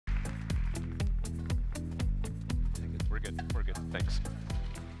Thanks.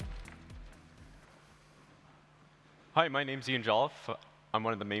 Hi, my name's Ian Jolliffe. I'm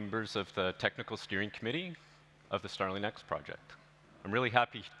one of the members of the Technical Steering Committee of the StarlingX project. I'm really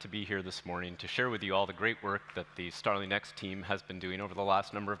happy to be here this morning to share with you all the great work that the StarlingX team has been doing over the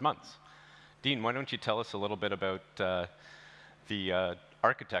last number of months. Dean, why don't you tell us a little bit about the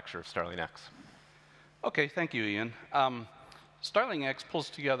architecture of StarlingX? Okay, thank you, Ian. StarlingX pulls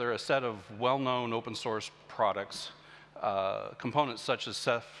together a set of well-known open source products, components such as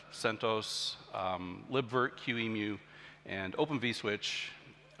Ceph, CentOS, libvirt, QEMU, and Open vSwitch.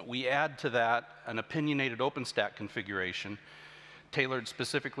 We add to that an opinionated OpenStack configuration tailored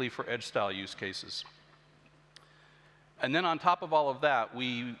specifically for edge-style use cases. And then on top of all of that,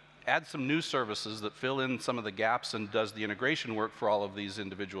 we add some new services that fill in some of the gaps and does the integration work for all of these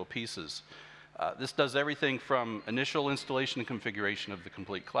individual pieces. This does everything from initial installation and configuration of the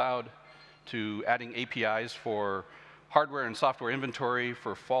complete cloud to adding APIs for hardware and software inventory,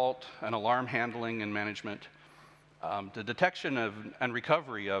 for fault and alarm handling and management, the detection and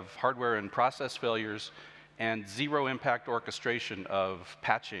recovery of hardware and process failures, and zero-impact orchestration of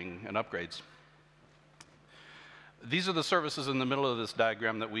patching and upgrades. These are the services in the middle of this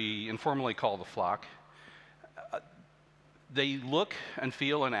diagram that we informally call the flock. They look and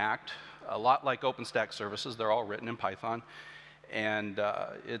feel and act a lot like OpenStack services. They're all written in Python, and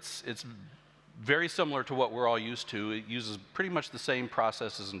it's very similar to what we're all used to. It uses pretty much the same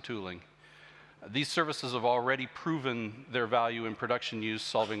processes and tooling. These services have already proven their value in production use,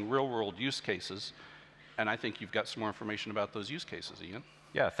 solving real-world use cases, and I think you've got some more information about those use cases, Ian.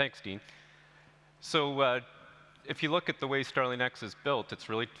 Yeah, thanks, Dean. So if you look at the way StarlingX is built, it's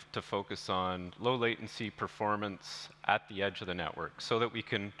really to focus on low latency performance at the edge of the network so that we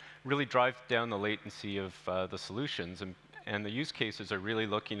can really drive down the latency of the solutions. And the use cases are really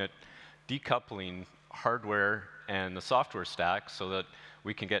looking at decoupling hardware and the software stack so that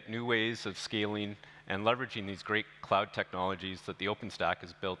we can get new ways of scaling and leveraging these great cloud technologies that the OpenStack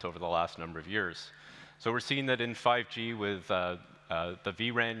has built over the last number of years. So we're seeing that in 5G with the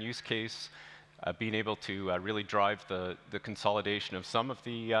vRAN use case, being able to really drive the consolidation of some of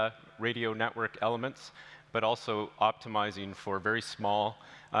the radio network elements, but also optimizing for very small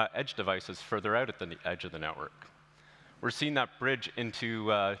edge devices further out at the edge of the network. We're seeing that bridge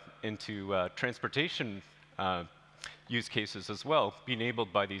into transportation use cases as well, being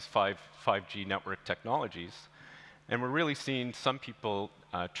enabled by these 5G network technologies. And we're really seeing some people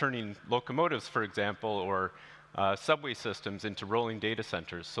turning locomotives, for example, or subway systems into rolling data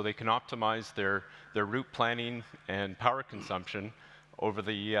centers so they can optimize their route planning and power consumption over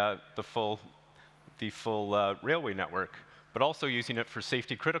the full railway network, but also using it for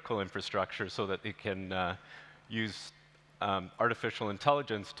safety critical infrastructure so that they can use artificial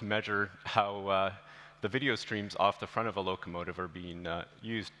intelligence to measure how the video streams off the front of a locomotive are being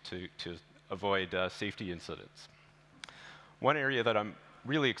used to avoid safety incidents. One area that I'm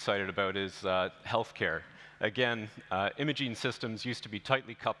really excited about is healthcare. Again, imaging systems used to be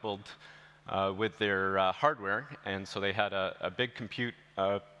tightly coupled with their hardware, and so they had a big compute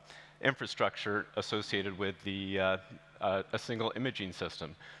infrastructure associated with a single imaging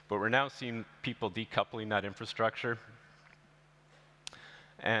system. But we're now seeing people decoupling that infrastructure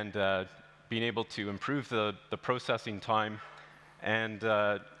and being able to improve the processing time and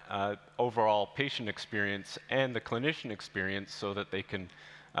overall patient experience and the clinician experience so that they can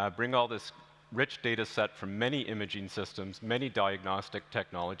bring all this rich data set from many imaging systems, many diagnostic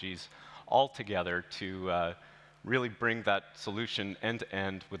technologies, all together to really bring that solution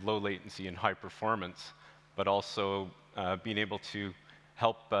end-to-end with low latency and high performance, but also being able to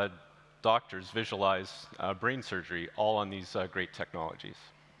help doctors visualize brain surgery, all on these great technologies.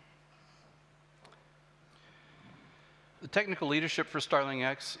 The technical leadership for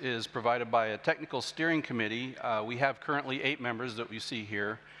StarlingX is provided by a technical steering committee. We have currently 8 members that we see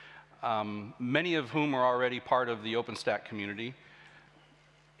here, many of whom are already part of the OpenStack community.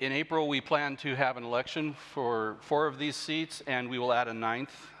 In April, we plan to have an election for 4 of these seats, and we will add a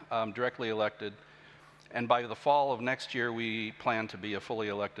 9th, directly elected. And by the fall of next year, we plan to be a fully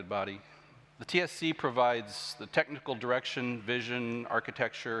elected body. The TSC provides the technical direction, vision,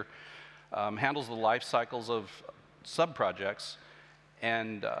 architecture, handles the life cycles of sub-projects,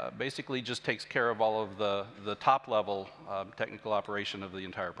 and basically just takes care of all of the top-level technical operation of the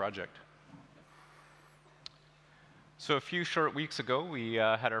entire project. So a few short weeks ago, we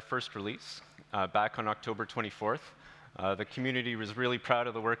had our first release back on October 24th. The community was really proud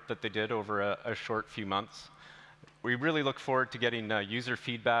of the work that they did over a short few months. We really look forward to getting user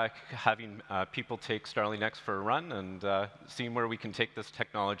feedback, having people take StarlingX for a run, and seeing where we can take this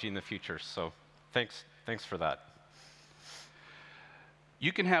technology in the future. So thanks for that.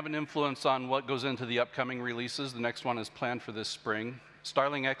 You can have an influence on what goes into the upcoming releases. The next one is planned for this spring.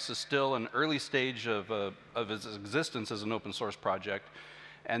 StarlingX is still an early stage of its existence as an open source project,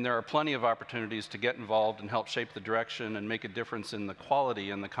 and there are plenty of opportunities to get involved and help shape the direction and make a difference in the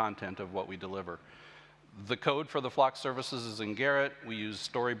quality and the content of what we deliver. The code for the Flock services is in Garrett. We use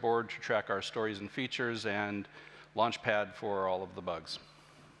Storyboard to track our stories and features, and Launchpad for all of the bugs.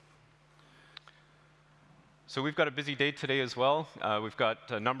 So we've got a busy day today as well. We've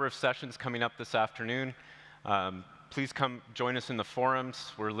got a number of sessions coming up this afternoon. Please come join us in the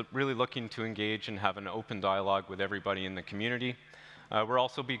forums. We're really looking to engage and have an open dialogue with everybody in the community. We're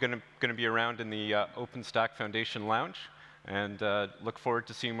also going to be around in the OpenStack Foundation lounge, and look forward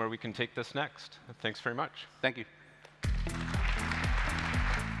to seeing where we can take this next. Thanks very much. Thank you.